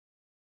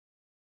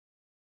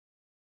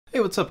Hey,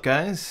 what's up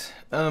guys?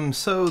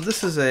 So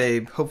this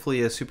is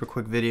hopefully a super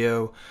quick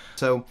video.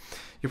 So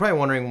you're probably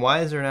wondering, why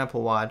is there an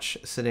Apple Watch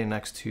sitting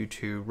next to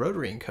two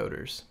rotary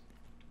encoders?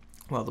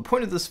 Well, the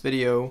point of this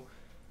video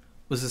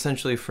was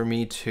essentially for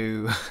me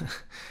to,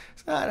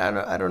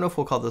 I don't know if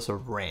we'll call this a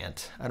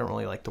rant. I don't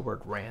really like the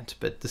word rant,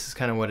 but this is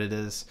kind of what it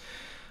is.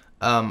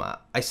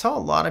 I saw a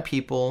lot of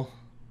people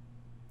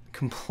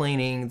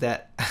complaining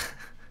that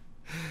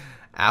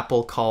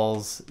Apple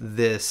calls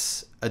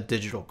this a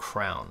digital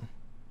crown.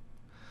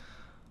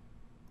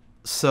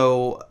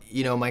 So,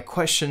 my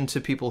question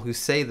to people who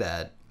say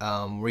that,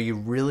 were you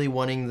really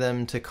wanting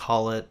them to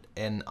call it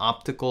an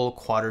optical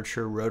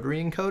quadrature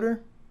rotary encoder?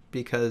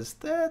 Because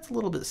that's a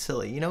little bit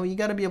silly. You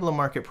got to be able to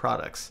market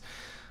products.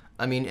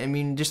 I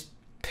mean, just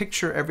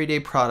picture everyday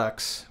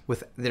products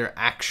with their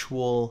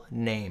actual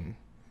name,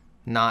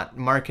 not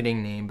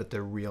marketing name, but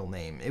their real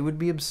name. It would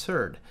be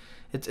absurd.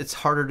 It's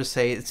harder to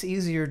say. It's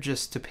easier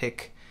just to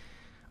pick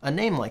a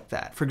name like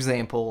that. For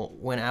example,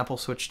 when Apple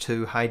switched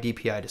to high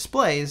DPI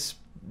displays,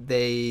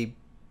 they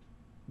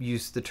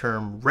used the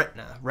term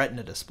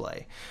retina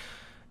display,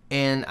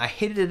 and I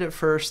hated it at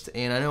first,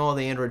 and I know all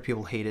the Android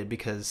people hate it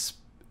because,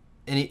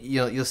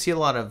 you'll see a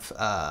lot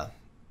of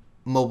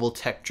mobile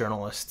tech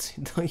journalists,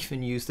 they'll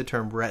even use the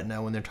term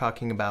retina when they're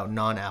talking about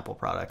non-Apple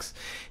products,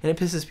 and it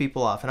pisses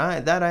people off. And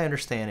I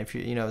understand. If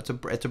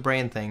it's a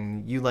brand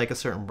thing. You like a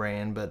certain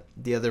brand, but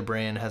the other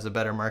brand has a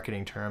better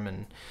marketing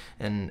term,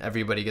 and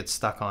everybody gets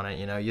stuck on it.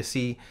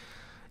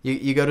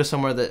 You go to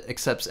somewhere that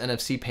accepts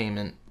NFC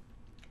payment,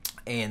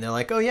 and they're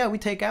like, oh yeah, we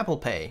take Apple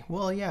Pay.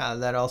 Well, yeah,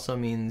 that also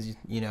means,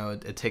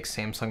 it takes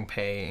Samsung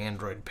Pay,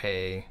 Android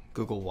Pay,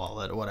 Google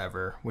Wallet,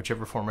 whatever,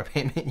 whichever form of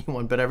payment you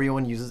want. But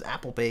everyone uses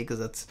Apple Pay because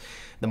that's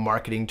the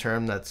marketing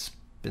term that's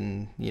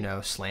been,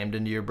 slammed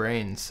into your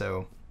brain.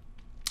 So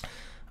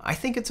I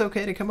think it's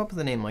okay to come up with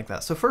a name like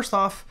that. So first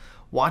off,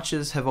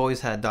 watches have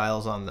always had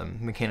dials on them,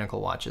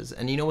 mechanical watches.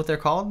 And you know what they're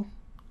called?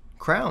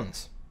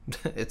 Crowns.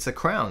 It's a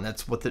crown.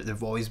 That's what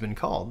they've always been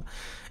called.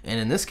 And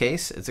in this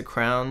case, it's a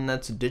crown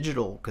that's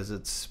digital because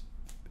it's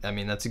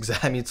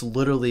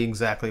literally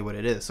exactly what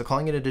it is. So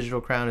calling it a digital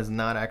crown is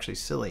not actually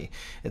silly.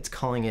 It's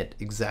calling it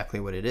exactly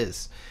what it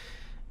is.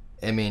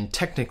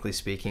 Technically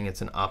speaking,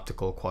 it's an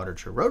optical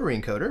quadrature rotary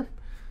encoder,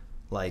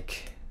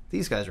 like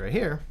these guys right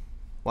here.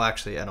 Well,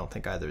 actually, I don't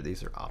think either of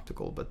these are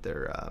optical, but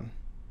they're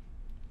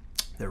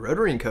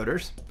rotary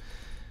encoders.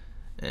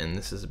 And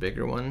this is a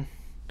bigger one.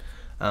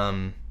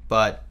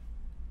 But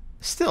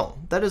still,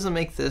 that doesn't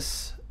make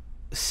this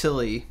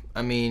silly.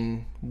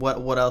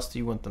 What else do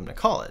you want them to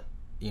call it?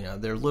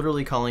 They're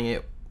literally calling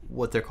it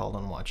what they're called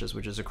on watches,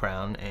 which is a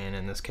crown, and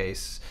in this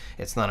case,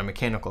 it's not a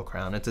mechanical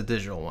crown, it's a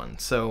digital one.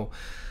 So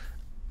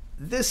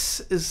this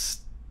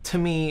is, to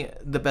me,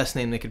 the best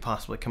name they could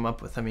possibly come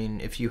up with.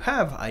 If you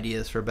have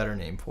ideas for a better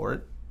name for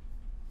it,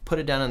 put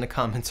it down in the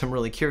comments. I'm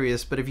really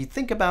curious. But if you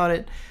think about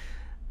it,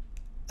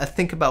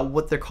 think about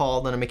what they're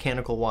called on a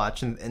mechanical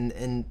watch,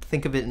 and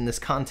think of it in this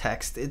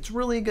context, it's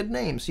really a good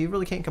name, so you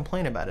really can't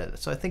complain about it.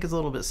 So I think it's a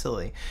little bit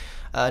silly.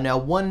 Now,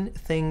 one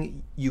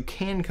thing you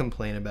can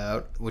complain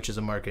about, which is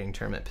a marketing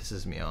term that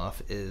pisses me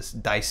off, is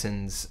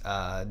Dyson's,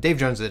 Dave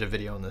Jones did a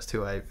video on this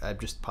too, I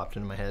just popped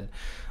into my head.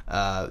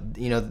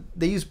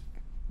 They use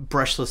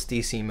brushless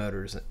DC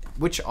motors,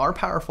 which are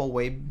powerful,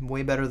 way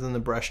better than the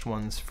brushed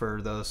ones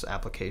for those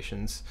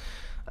applications.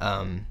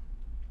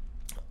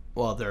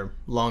 Well, they're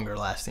longer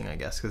lasting, I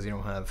guess, because you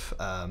don't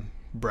have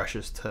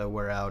brushes to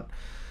wear out.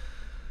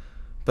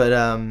 But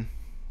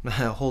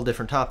a whole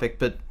different topic.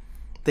 But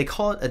they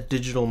call it a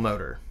digital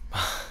motor,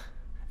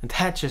 and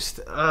that just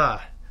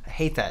I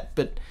hate that.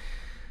 But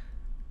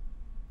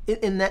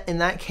in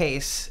that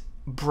case,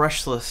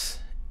 brushless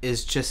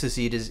is just as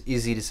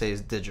easy to say as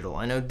digital.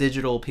 I know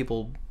digital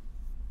people,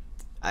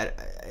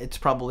 it's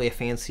probably a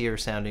fancier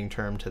sounding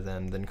term to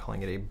them than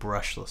calling it a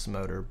brushless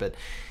motor, but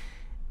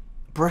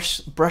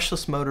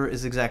brushless motor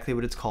is exactly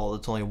what it's called.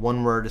 It's only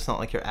one word. It's not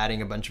like you're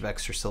adding a bunch of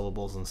extra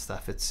syllables and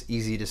stuff. It's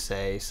easy to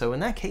say. So in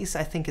that case,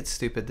 I think it's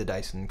stupid that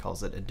Dyson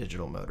calls it a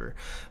digital motor.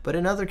 But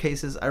in other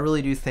cases, I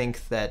really do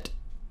think that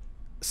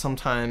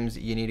sometimes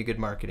you need a good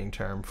marketing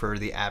term for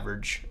the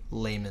average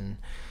layman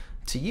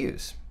to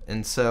use.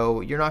 And so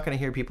you're not going to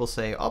hear people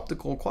say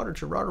optical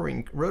quadrature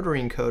rotary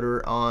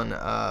encoder on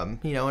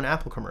an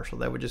Apple commercial.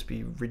 That would just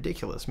be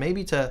ridiculous.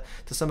 Maybe to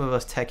some of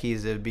us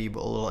techies it would be a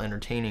little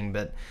entertaining,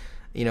 but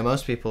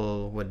most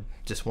people would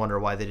just wonder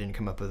why they didn't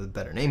come up with a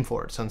better name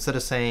for it. So instead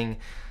of saying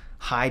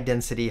high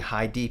density,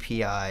 high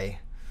DPI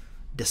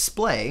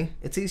display,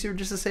 it's easier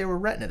just to say we're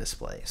retina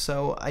display.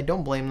 So I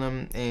don't blame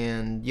them,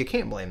 and you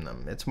can't blame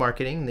them. It's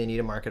marketing. They need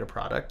to market a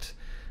product,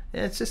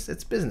 and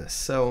it's business.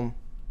 So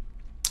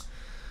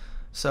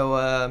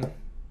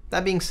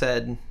that being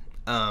said,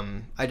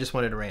 I just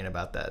wanted to rant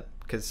about that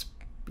because,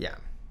 yeah.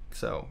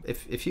 So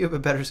if you have a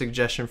better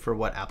suggestion for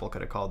what Apple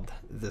could have called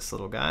this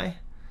little guy,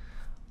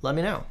 let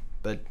me know.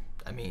 But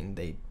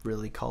they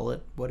really call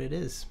it what it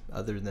is,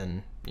 other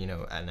than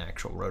an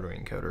actual rotary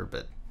encoder.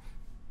 But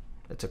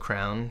it's a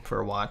crown for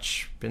a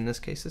watch. In this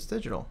case, it's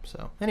digital.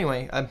 So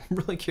anyway, I'm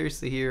really curious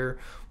to hear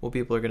what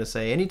people are going to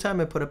say.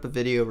 Anytime I put up a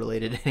video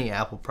related to any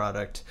Apple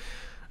product,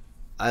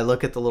 I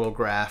look at the little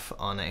graph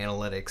on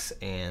analytics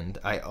and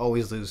I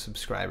always lose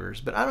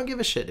subscribers. But I don't give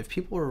a shit. If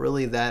people are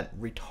really that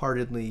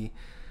retardedly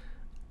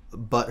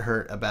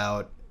butthurt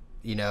about,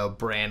 you know,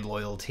 brand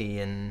loyalty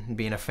and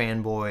being a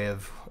fanboy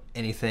of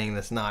anything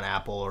that's not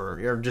Apple,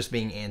 or just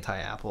being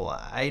anti-Apple,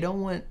 I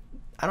don't want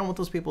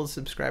those people as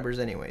subscribers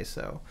anyway.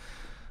 So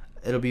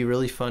it'll be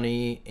really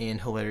funny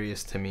and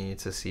hilarious to me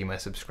to see my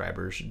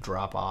subscribers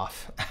drop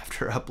off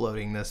after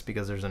uploading this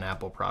because there's an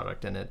Apple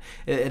product in it.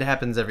 It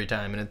happens every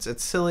time, and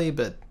it's silly,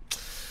 but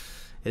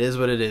it is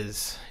what it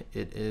is.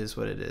 It is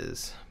what it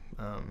is.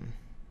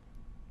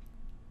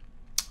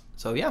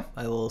 So yeah,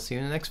 I will see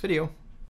you in the next video.